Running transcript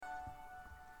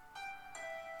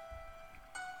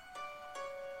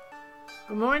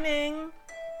Good morning.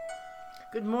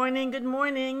 Good morning. Good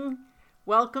morning.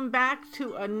 Welcome back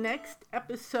to a next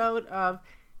episode of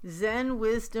Zen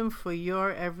Wisdom for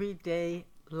Your Everyday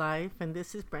Life. And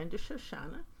this is Brenda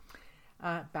Shoshana,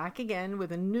 back again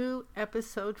with a new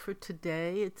episode for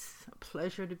today. It's a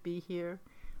pleasure to be here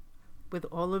with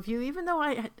all of you, even though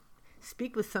I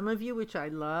speak with some of you, which I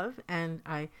love, and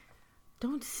I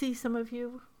don't see some of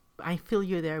you. I feel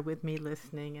you're there with me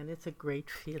listening, and it's a great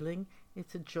feeling.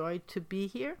 It's a joy to be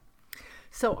here.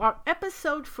 So our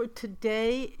episode for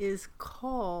today is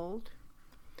called,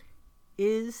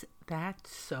 Is That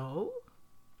So?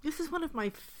 This is one of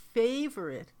my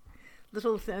favorite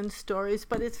little Zen stories,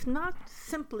 but it's not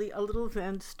simply a little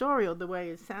Zen story or the way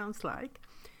it sounds like.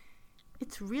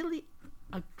 It's really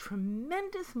a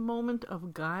tremendous moment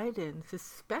of guidance,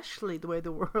 especially the way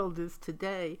the world is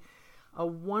today. A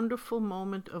wonderful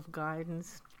moment of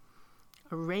guidance,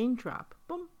 a raindrop,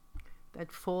 boom,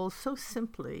 that falls so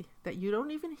simply that you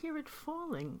don't even hear it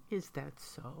falling. Is that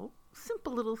so?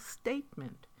 Simple little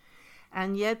statement.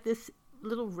 And yet this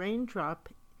little raindrop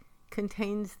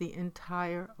contains the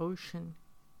entire ocean.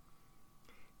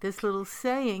 This little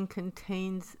saying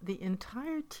contains the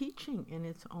entire teaching in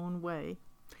its own way,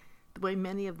 the way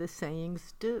many of the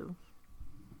sayings do.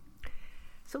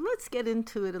 So let's get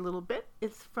into it a little bit.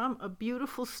 It's from a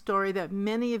beautiful story that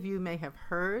many of you may have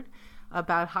heard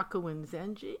about Hakuin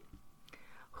Zenji,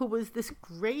 who was this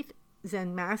great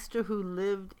Zen master who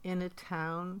lived in a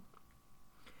town.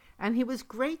 And he was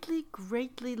greatly,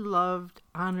 greatly loved,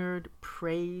 honored,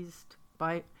 praised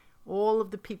by all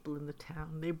of the people in the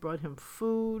town. They brought him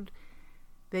food.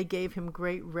 They gave him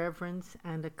great reverence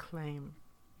and acclaim.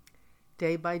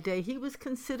 Day by day, he was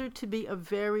considered to be a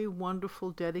very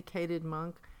wonderful, dedicated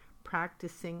monk,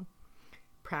 practicing.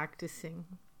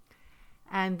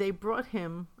 And they brought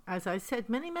him, as I said,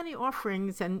 many, many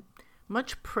offerings and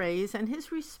much praise. And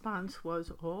his response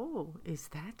was, "Oh, is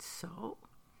that so?"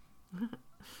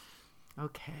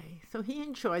 Okay, so he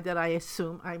enjoyed that, I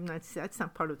assume. That's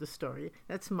not part of the story.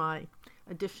 That's my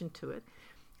addition to it.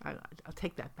 I'll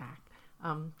take that back.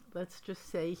 Let's just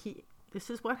say this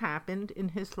is what happened in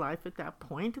his life at that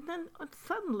point. And then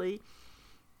suddenly,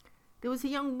 there was a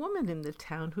young woman in the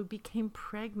town who became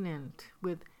pregnant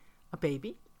with a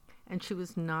baby, and she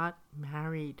was not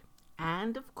married.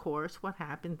 And, of course, what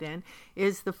happened then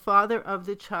is the father of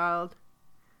the child,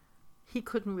 he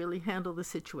couldn't really handle the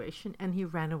situation, and he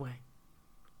ran away.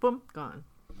 Boom, gone.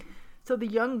 So the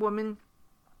young woman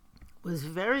was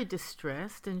very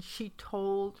distressed, and she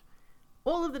told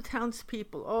all of the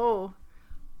townspeople, "Oh,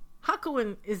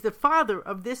 Hakuin is the father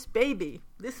of this baby.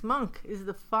 This monk is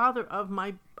the father of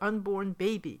my unborn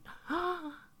baby."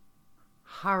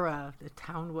 Horror. The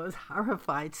town was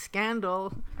horrified.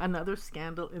 Scandal. Another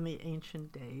scandal in the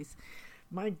ancient days.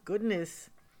 My goodness.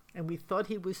 And we thought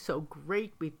he was so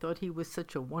great. We thought he was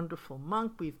such a wonderful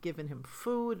monk. We've given him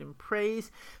food and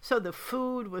praise. So the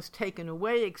food was taken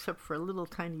away except for a little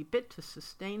tiny bit to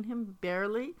sustain him,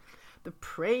 barely. The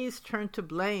praise turned to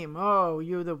blame. "Oh,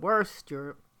 you're the worst.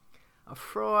 You're a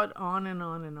fraud," on and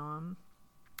on and on.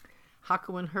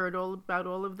 Hakuin heard all about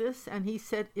all of this, and he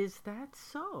said, "Is that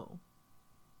so?"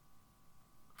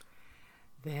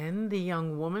 Then the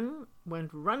young woman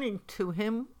went running to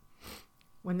him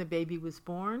when the baby was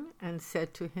born and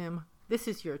said to him, "This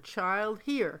is your child.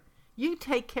 Here, you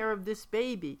take care of this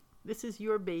baby. This is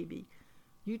your baby.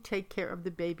 You take care of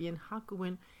the baby." And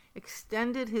Hakuin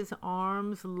extended his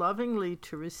arms lovingly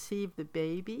to receive the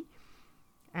baby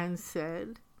and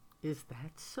said, "Is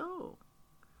that so?"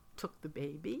 Took the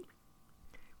baby,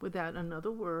 without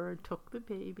another word, took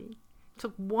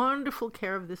wonderful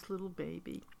care of this little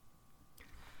baby.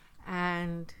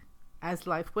 And as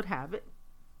life would have it,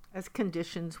 as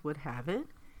conditions would have it,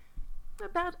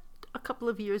 about a couple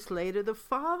of years later, the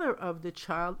father of the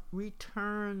child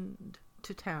returned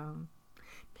to town.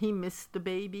 He missed the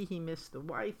baby, he missed the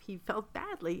wife, he felt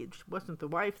badly. It wasn't the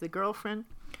wife, the girlfriend.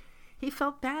 He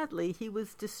felt badly. He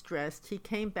was distressed. He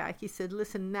came back. He said,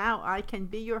 "Listen, now I can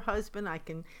be your husband.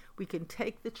 We can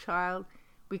take the child.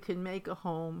 We can make a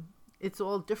home. It's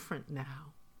all different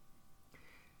now."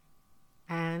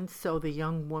 And so the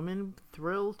young woman,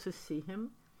 thrilled to see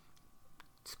him,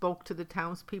 spoke to the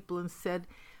townspeople and said,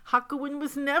 "Hakuin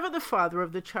was never the father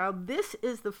of the child. This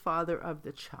is the father of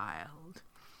the child."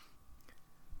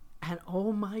 And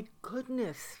oh my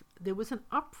goodness, there was an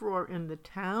uproar in the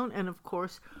town. And of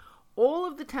course, all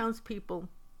of the townspeople,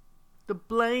 the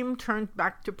blame turned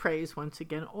back to praise once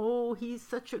again. "Oh, he's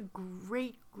such a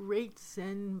great, great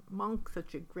Zen monk,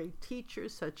 such a great teacher,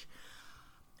 such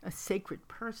a sacred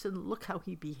person. Look how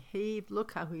he behaved.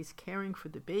 Look how he's caring for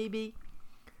the baby."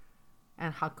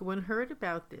 And Hakuin heard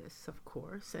about this, of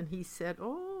course, and he said,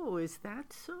 "Oh, is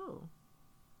that so?"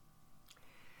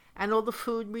 And all the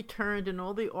food returned and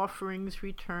all the offerings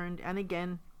returned, and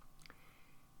again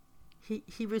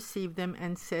he received them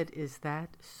and said, "Is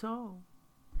that so?"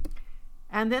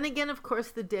 And then again, of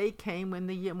course, the day came when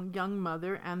the young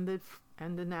mother and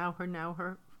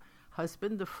her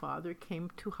husband, the father,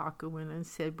 came to Hakuin and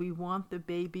said, "We want the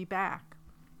baby back.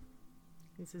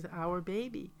 This is our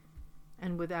baby."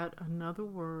 And without another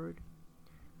word,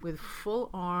 with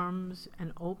full arms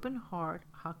and open heart,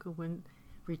 Hakuin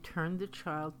returned the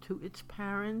child to its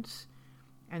parents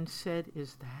and said,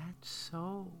 "Is that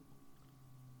so?"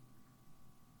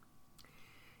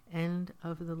 End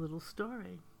of the little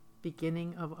story.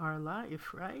 Beginning of our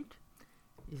life, right?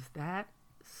 Is that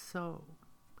so?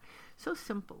 So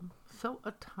simple, so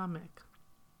atomic.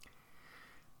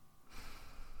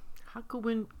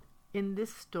 Hakuin in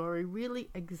this story really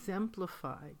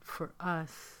exemplified for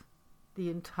us the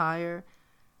entire,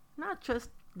 not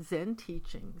just Zen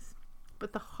teachings,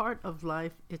 but the heart of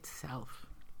life itself.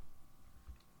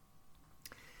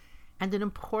 And an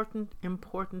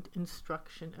important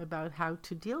instruction about how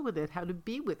to deal with it, how to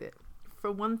be with it.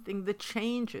 For one thing, the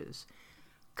changes,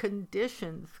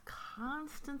 conditions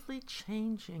constantly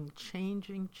changing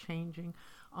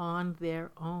on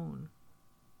their own.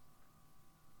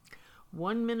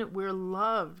 One minute we're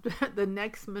loved, the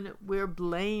next minute we're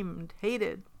blamed,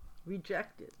 hated,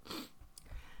 rejected.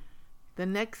 The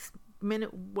next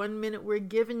minute, 1 minute we're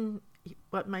given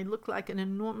what might look like an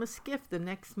enormous gift, the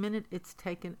next minute it's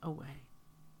taken away.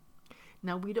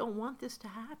 Now, we don't want this to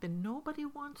happen. Nobody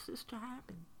wants this to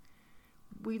happen.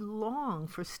 We long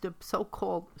for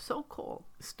so-called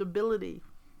stability,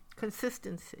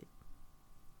 consistency.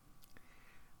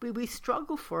 We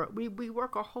struggle for it. We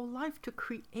work our whole life to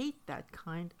create that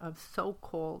kind of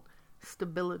so-called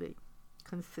stability,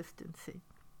 consistency.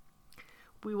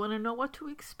 We want to know what to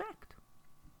expect.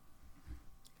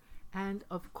 And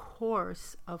of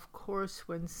course,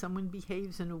 when someone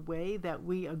behaves in a way that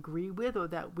we agree with or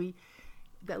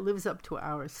that lives up to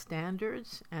our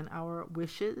standards and our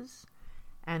wishes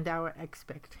and our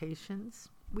expectations,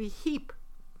 we heap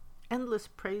endless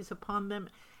praise upon them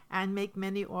and make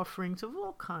many offerings of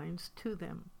all kinds to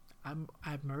them.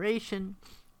 Admiration,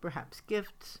 perhaps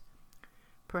gifts,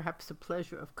 perhaps the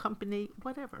pleasure of company,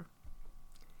 whatever.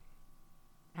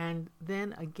 And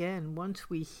then again, once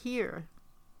we hear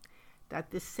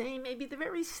that maybe the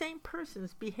very same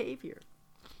person's behavior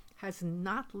has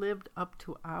not lived up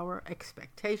to our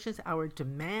expectations, our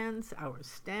demands, our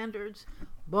standards,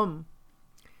 boom,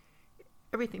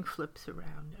 everything flips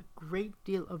around. A great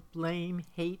deal of blame,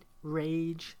 hate,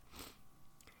 rage,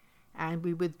 and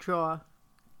we withdraw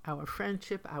our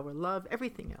friendship, our love,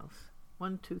 everything else.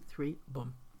 1, 2, 3,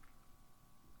 boom.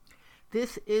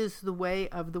 This is the way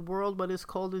of the world, what is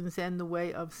called in Zen the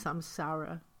way of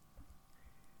samsara,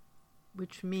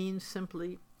 which means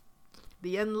simply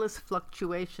the endless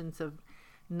fluctuations of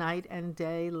night and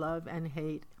day, love and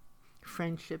hate,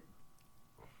 friendship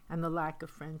and the lack of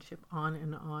friendship, on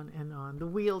and on and on. The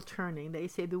wheel turning. They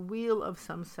say the wheel of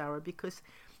samsara, because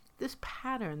this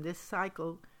pattern, this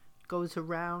cycle goes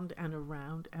around and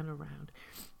around and around.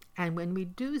 And when we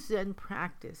do Zen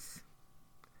practice,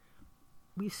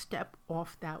 we step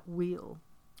off that wheel,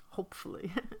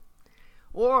 hopefully.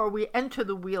 Or we enter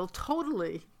the wheel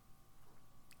totally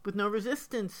with no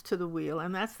resistance to the wheel.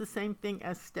 And that's the same thing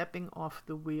as stepping off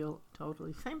the wheel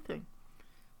totally. Same thing.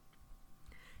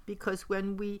 Because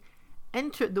when we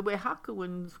entered, the way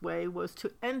Hakuin's way was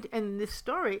to end, in this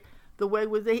story, the way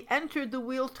was they entered the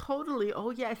wheel totally. Oh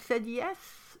yeah, said yes,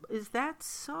 is that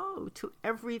so? To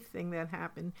everything that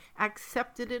happened.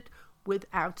 Accepted it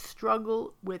without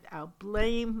struggle, without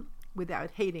blame,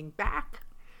 without hating back,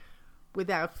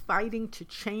 without fighting to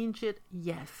change it.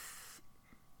 Yes,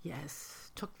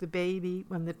 yes. Took the baby.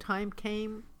 When the time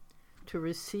came to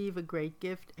receive a great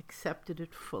gift, accepted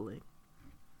it fully.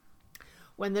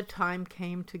 When the time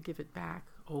came to give it back,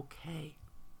 okay,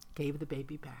 gave the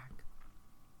baby back.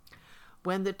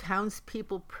 When the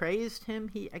townspeople praised him,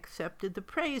 he accepted the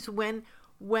praise. When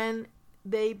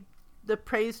the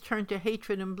praise turned to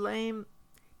hatred and blame,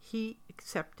 he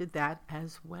accepted that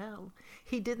as well.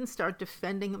 He didn't start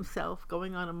defending himself,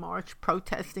 going on a march,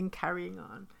 protesting, carrying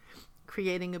on,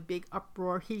 creating a big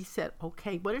uproar. He said,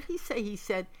 okay, what did he say? He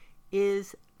said,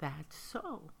 is that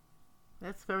so?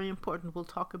 That's very important. We'll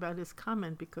talk about his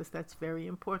comment because that's very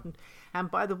important. And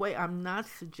by the way, I'm not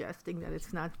suggesting that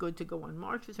it's not good to go on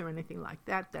marches or anything like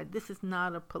that, that this is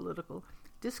not a political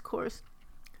discourse.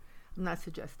 I'm not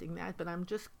suggesting that, but I'm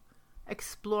just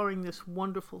exploring this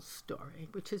wonderful story,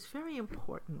 which is very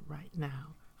important right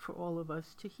now for all of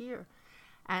us to hear.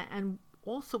 And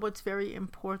also what's very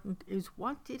important is,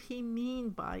 what did he mean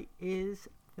by "is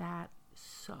that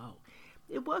so"?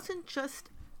 It wasn't just,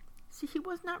 see, he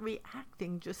was not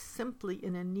reacting just simply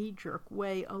in a knee-jerk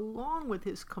way, along with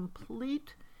his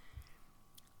complete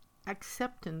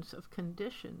acceptance of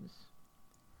conditions.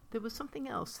 There was something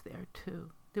else there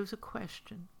too. There was a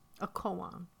question, a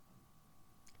koan,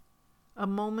 a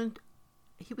moment.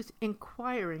 He was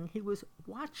inquiring, he was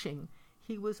watching,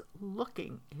 he was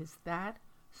looking. Is that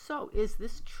so? Is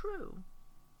this true?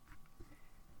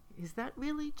 Is that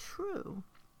really true?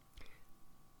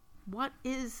 What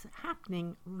is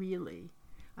happening really?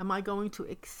 Am I going to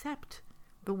accept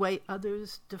the way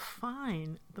others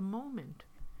define the moment?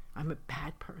 I'm a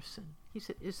bad person. He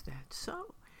said, is that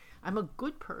so? I'm a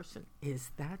good person.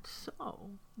 Is that so?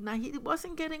 Now, he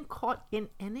wasn't getting caught in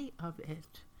any of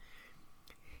it.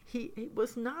 He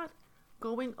was not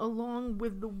going along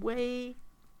with the way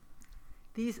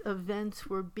these events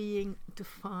were being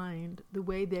defined, the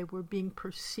way they were being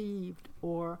perceived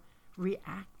or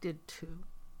reacted to.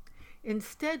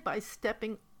 Instead, by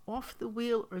stepping off the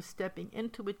wheel or stepping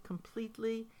into it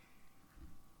completely,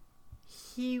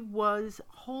 he was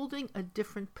holding a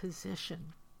different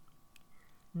position.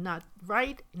 Not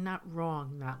right, not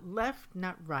wrong, not left,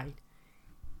 not right.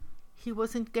 He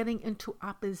wasn't getting into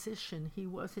opposition. He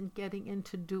wasn't getting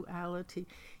into duality.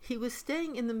 He was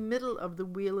staying in the middle of the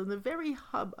wheel, in the very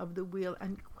hub of the wheel,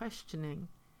 and questioning,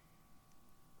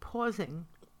 pausing,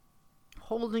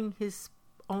 holding his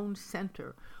own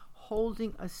center,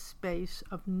 holding a space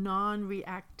of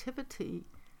non-reactivity.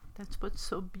 That's what's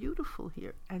so beautiful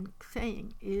here. And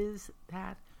saying, is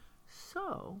that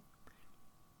so?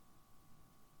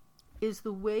 Is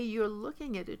the way you're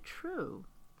looking at it true?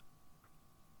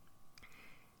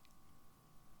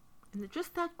 And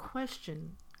just that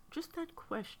question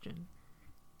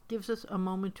gives us a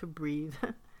moment to breathe,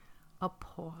 a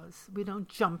pause. We don't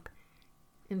jump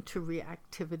into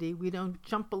reactivity. We don't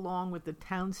jump along with the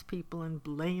townspeople and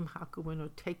blame Hakuin or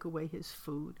take away his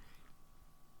food.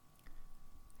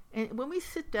 And when we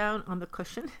sit down on the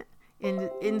cushion in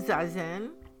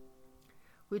Zazen,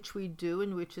 which we do,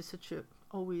 and which is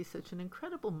always such an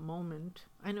incredible moment.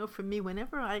 I know for me,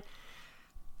 whenever I've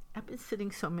been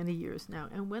sitting so many years now,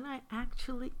 and when I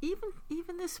actually,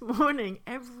 even this morning,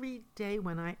 every day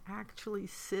when I actually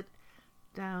sit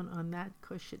down on that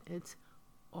cushion, it's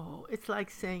like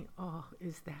saying, oh,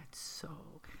 is that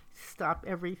so? Stop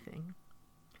everything.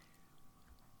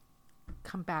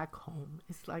 Come back home.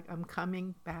 It's like I'm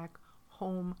coming back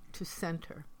home to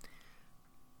center.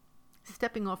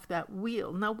 Stepping off that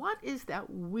wheel. Now, what is that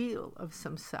wheel of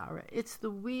samsara? It's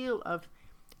the wheel of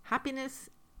happiness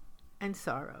and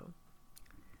sorrow,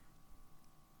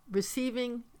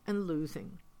 receiving and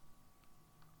losing,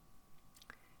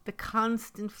 the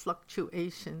constant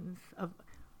fluctuations of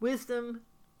wisdom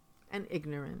and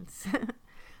ignorance,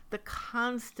 the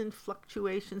constant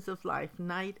fluctuations of life,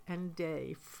 night and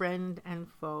day, friend and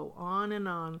foe, on and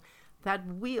on. That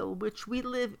wheel which we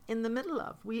live in the middle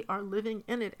of. We are living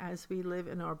in it as we live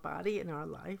in our body, in our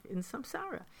life, in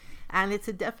samsara. And it's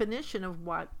a definition of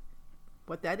what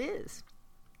that is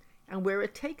and where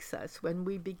it takes us when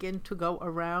we begin to go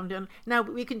around. And now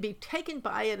we can be taken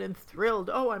by it and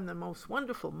thrilled. Oh, I'm the most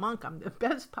wonderful monk. I'm the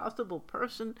best possible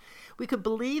person. We could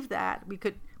believe that. We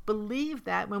could believe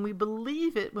that. When we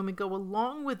believe it, when we go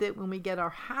along with it, when we get our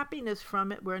happiness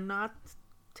from it, we're not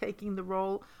taking the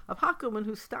role of Hakuin,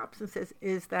 who stops and says,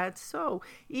 is that so?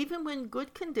 Even when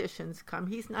good conditions come,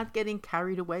 he's not getting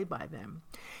carried away by them.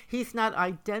 He's not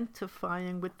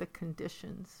identifying with the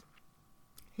conditions.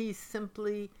 He's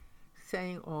simply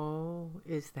saying, oh,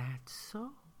 is that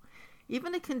so?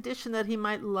 Even a condition that he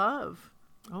might love.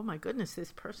 Oh my goodness,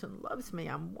 this person loves me.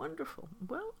 I'm wonderful.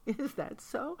 Well, is that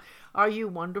so? Are you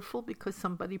wonderful because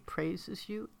somebody praises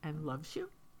you and loves you?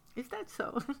 Is that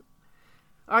so?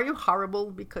 Are you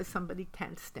horrible because somebody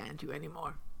can't stand you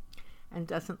anymore and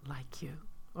doesn't like you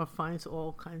or finds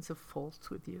all kinds of faults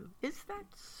with you? Is that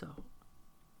so?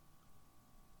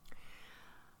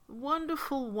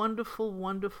 Wonderful, wonderful,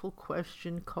 wonderful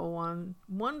question, koan.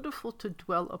 Wonderful to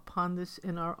dwell upon this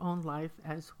in our own life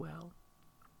as well.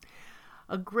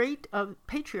 A great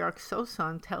patriarch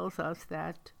Sosan tells us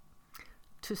that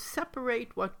to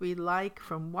separate what we like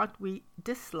from what we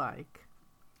dislike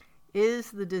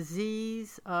is the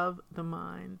disease of the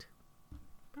mind.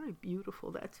 Very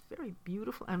beautiful. That's very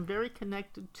beautiful and very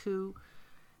connected to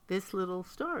this little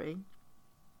story.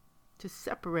 To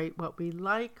separate what we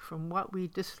like from what we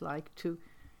dislike, to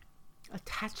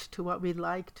attach to what we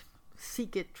like, to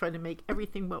seek it, try to make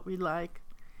everything what we like,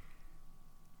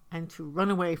 and to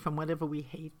run away from whatever we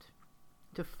hate.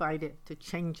 to fight it, to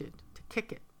change it, to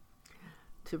kick it,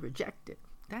 to reject it.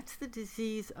 That's the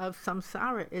disease of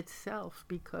samsara itself,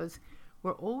 because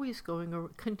we're always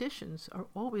conditions are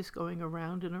always going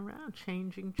around and around,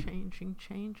 changing.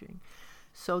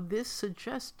 So this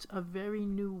suggests a very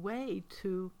new way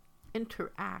to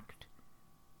interact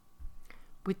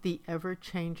with the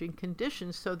ever-changing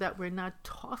conditions, so that we're not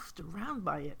tossed around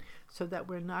by it, so that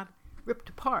we're not ripped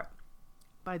apart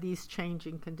by these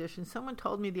changing conditions. Someone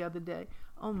told me the other day,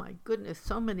 oh my goodness,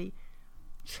 so many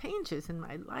changes in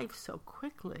my life so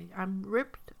quickly. I'm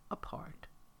ripped apart.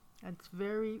 That's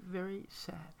very, very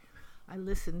sad. I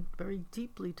listened very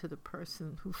deeply to the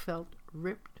person who felt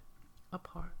ripped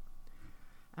apart.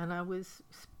 And I was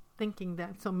thinking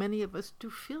that so many of us do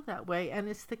feel that way. And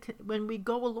it's when we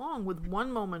go along with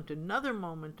one moment, another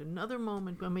moment,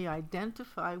 when we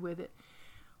identify with it,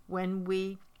 when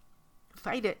we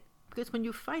fight it, because when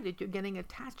you fight it, you're getting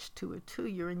attached to it too.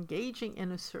 You're engaging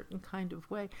in a certain kind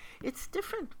of way. It's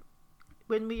different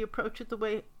when we approach it the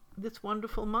way this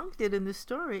wonderful monk did in the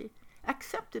story.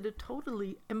 Accepted it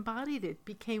totally, embodied it,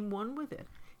 became one with it.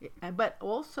 But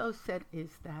also said,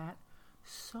 is that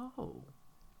so?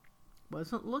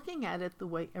 Wasn't looking at it the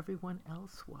way everyone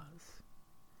else was.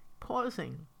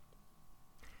 Pausing.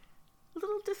 A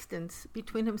little distance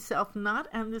between himself, not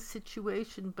on the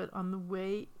situation, but on the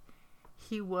way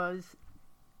he was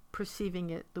perceiving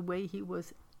it, the way he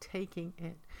was taking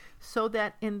it. So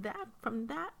that from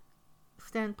that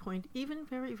standpoint, even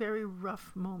very, very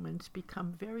rough moments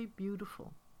become very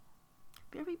beautiful.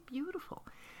 Very beautiful.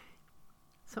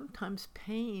 Sometimes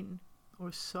pain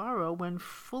or sorrow, when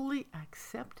fully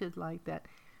accepted like that,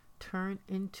 turn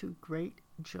into great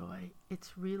joy.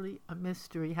 It's really a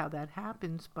mystery how that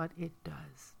happens, but it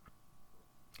does.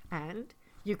 And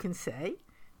you can say,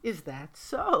 is that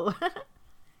so?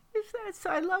 Is that so?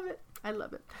 I love it. I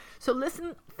love it. So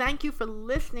listen, thank you for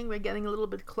listening. We're getting a little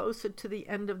bit closer to the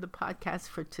end of the podcast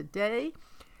for today.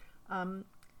 I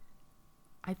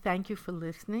thank you for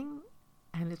listening,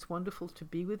 and it's wonderful to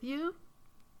be with you.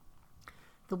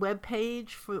 The webpage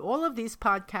for all of these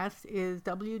podcasts is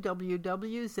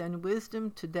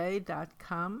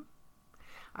www.zenwisdomtoday.com.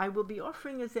 I will be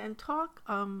offering a Zen talk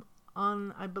on,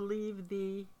 I believe,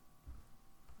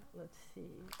 let's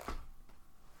see.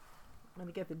 Let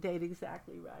me get the date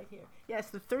exactly right here. Yes,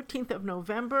 the 13th of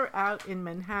November out in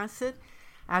Manhasset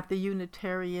at the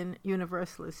Unitarian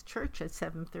Universalist Church at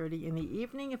 7:30 in the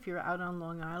evening. If you're out on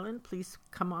Long Island, please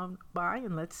come on by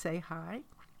and let's say hi.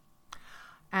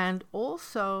 And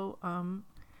also,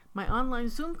 my online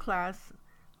Zoom class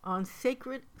on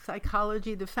Sacred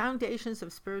Psychology, the Foundations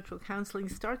of Spiritual Counseling,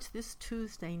 starts this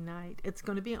Tuesday night. It's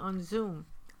going to be on Zoom,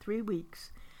 3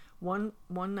 weeks, one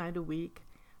night a week.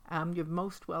 You're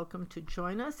most welcome to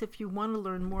join us. If you want to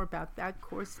learn more about that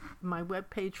course, my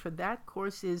webpage for that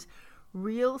course is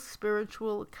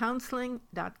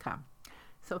realspiritualcounseling.com.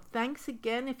 So thanks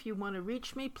again. If you want to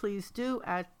reach me, please do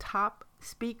at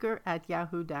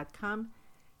topspeaker@yahoo.com.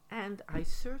 And I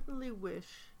certainly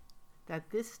wish that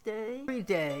this day, every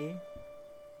day,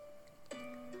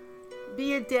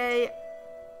 be a day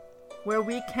where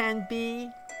we can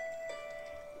be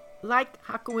like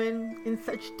Hakuin in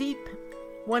such deep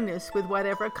oneness with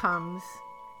whatever comes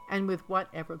and with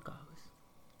whatever goes.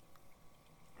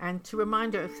 And to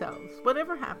remind ourselves,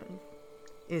 whatever happens,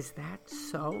 is that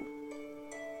so?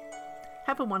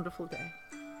 Have a wonderful day.